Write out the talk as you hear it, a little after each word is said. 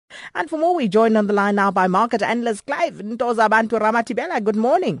And for more, we joined on the line now by market analyst Clive Ntozabantu Ramatibela. Good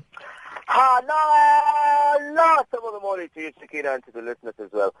morning. Hello, some of the morning to you, Sakina, and to the listeners as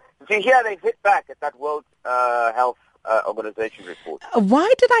well. Did you hear they hit back at that World Health Organization report?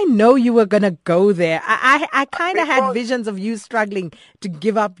 Why did I know you were going to go there? I kind of had visions of you struggling to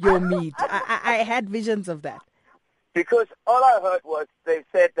give up your meat. I had visions of that. Because all I heard was they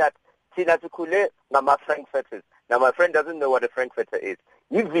said that Tina Tukule Nama Frankfurters. Now, my friend doesn't know what a Frankfurter is.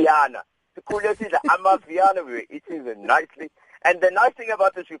 You Vienna. Tukule is the Amma Vienna. We were eating them nicely. And the nice thing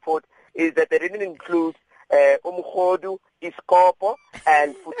about this report is that they didn't include Umkhodu, Iskopo,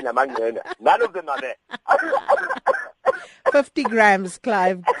 and Futinamangena. None of them are there. 50 grams,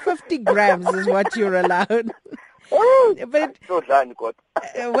 Clive. 50 grams is what you're allowed. But, we'll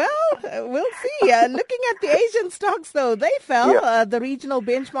see. Looking at the Asian stocks, though, they fell. Yeah. The regional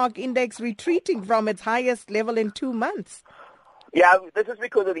benchmark index retreating from its highest level in 2 months. Yeah, this is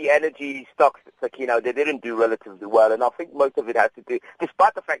because of the energy stocks, Sakina. They didn't do relatively well, and I think most of it has to do,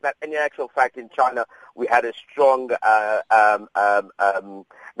 despite the fact that in actual fact in China we had a strong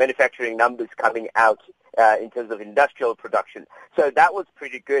manufacturing numbers coming out in terms of industrial production. So that was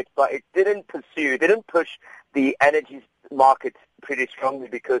pretty good, but it didn't push the energy markets pretty strongly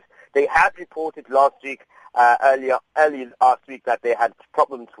because they had reported last week, early last week, that they had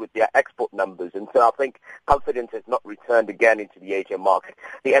problems with their export numbers, and so I think confidence has not returned again into the Asian market.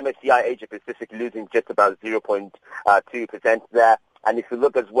 The MSCI Asia Pacific losing just about 0.2% there. And if you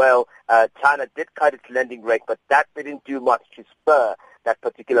look as well, China did cut its lending rate, but that didn't do much to spur that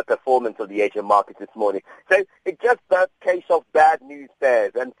particular performance of the Asian market this morning. So it's just a case of bad news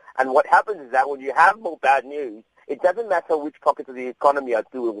bears. And what happens is that when you have more bad news, it doesn't matter which pockets of the economy are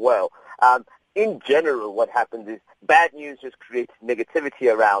doing well. In general, what happens is bad news just creates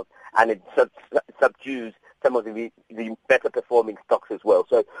negativity around, and it subdues some of the better performing stocks as well.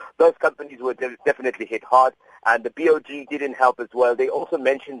 So those companies were definitely hit hard, and the BOG didn't help as well. They also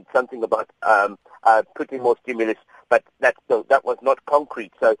mentioned something about putting more stimulus, but that was not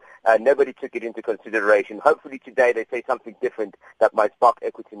concrete, so nobody took it into consideration. Hopefully today they say something different that might spark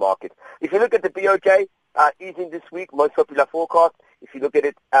equity markets. If you look at the BOJ, easing this week, most popular forecast. If you look at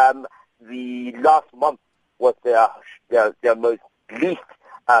it, the last month was their most least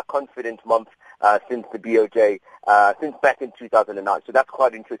confident month since the BOJ, since back in 2009. So that's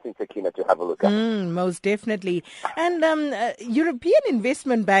quite interesting, Sakina, to have a look at. Most definitely. And European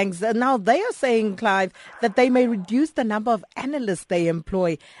investment banks, now they are saying, Clive, that they may reduce the number of analysts they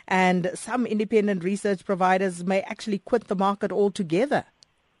employ, and some independent research providers may actually quit the market altogether.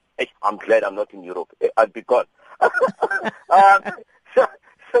 I'm glad I'm not in Europe. I'd be gone.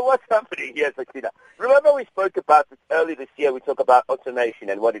 So what's happening here, Sakina? Remember we spoke about this early this year. We talked about automation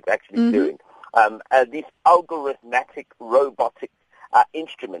and what it's actually doing. These algorithmic robotic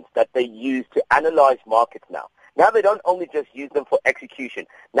instruments that they use to analyze markets now. Now they don't only just use them for execution.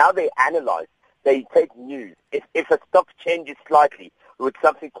 Now they analyze. They take news. If a stock changes slightly with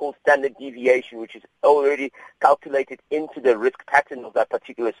something called standard deviation, which is already calculated into the risk pattern of that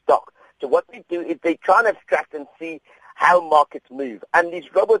particular stock. So what they do is they try and abstract and see how markets move. And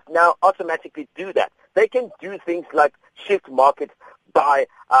these robots now automatically do that. They can do things like shift markets by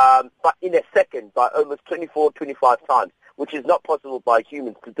in a second by almost 24, 25 times, which is not possible by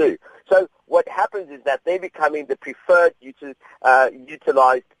humans to do. So what happens is that they're becoming the preferred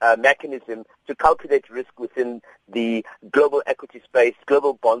utilized mechanism to calculate risk within the global equity space,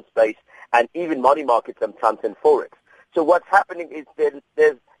 global bond space, and even money markets sometimes and forex. So what's happening is there's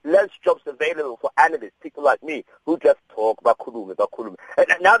less jobs available for analysts, people like me, who just talk about kulum. And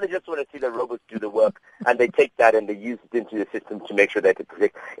now they just want to see the robots do the work, and they take that and they use it into the system to make sure they can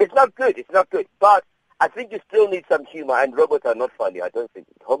predict. It's not good, but I think you still need some humor, and robots are not funny. I don't think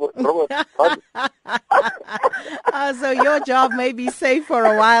robots are funny. So your job may be safe for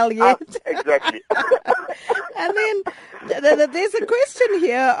a while yet. Exactly. And then there's a question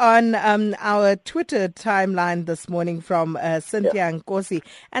here on our Twitter timeline this morning from Cynthia Nkosi.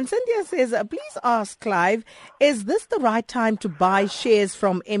 And Cynthia says, please ask Clive, is this the right time to buy shares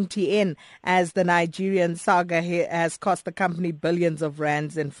from MTN as the Nigerian saga here has cost the company billions of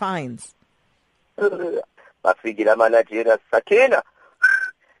rands in fines? Sakina,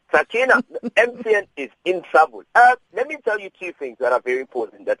 MTN is in trouble. Let me tell you two things that are very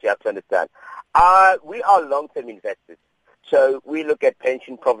important that you have to understand. We are long-term investors. So we look at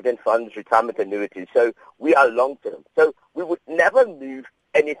pension, provident funds, retirement annuities. So we are long-term. So we would never move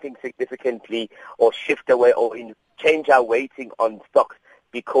anything significantly or shift away or change our weighting on stocks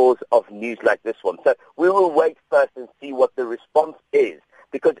because of news like this one. So we will wait first and see what the response is.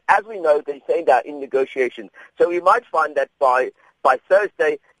 Because as we know, they're saying that in negotiations. So we might find that by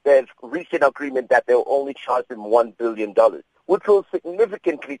Thursday, they've reached an agreement that they'll only charge them $1 billion, which will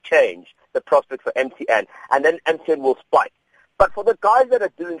significantly change the prospects for MTN, and then MTN will spike. But for the guys that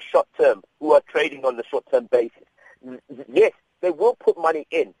are doing short-term, who are trading on the short-term basis, yes, they will put money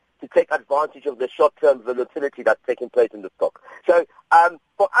in to take advantage of the short-term volatility that's taking place in the stock. So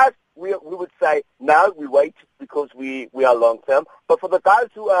for us, we would say, no, we wait because we are long-term. But for the guys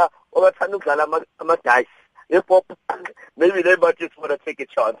who are nice, maybe they might just want to take a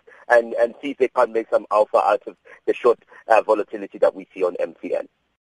chance and see if they can make some alpha out of the short volatility that we see on MTN.